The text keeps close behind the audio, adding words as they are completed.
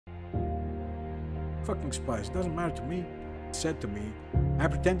Fucking spies, doesn't matter to me. He said to me, I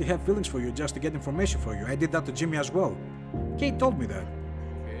pretend to have feelings for you just to get information for you. I did that to Jimmy as well. Kate told me that.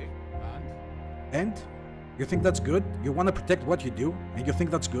 Okay, And? You think that's good? You want to protect what you do, and you think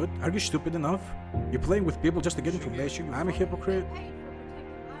that's good? Are you stupid enough? You're playing with people just to get information? I'm a hypocrite.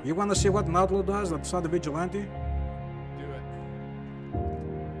 You want to see what an outlaw does that's not a vigilante? Do it.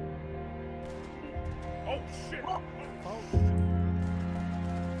 Oh shit! Oh shit!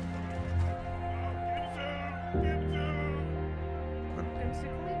 Gimsu,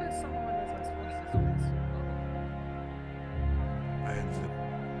 can we let someone as us forces?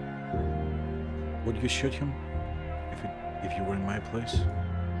 Would you shoot him? If you were in my place? No,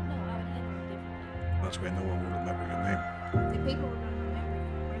 I would handle it differently. That's why no one will remember your name. The people are gonna remember you.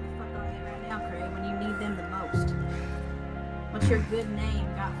 Where the fuck are you right now, Craig, when you need them the most? What's your good name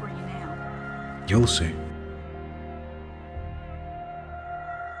got for you now? You'll see.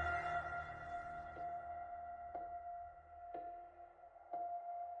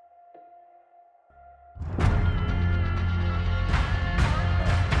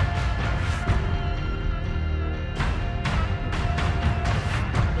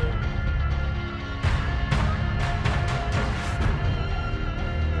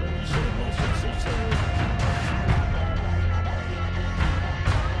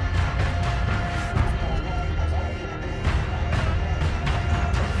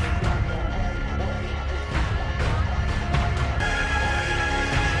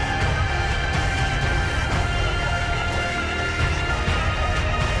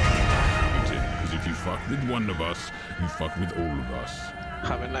 With one of us, you fuck with all of us.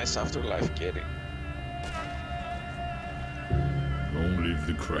 Have a nice afterlife, Kitty. Long live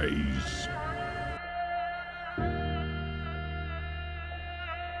the craze.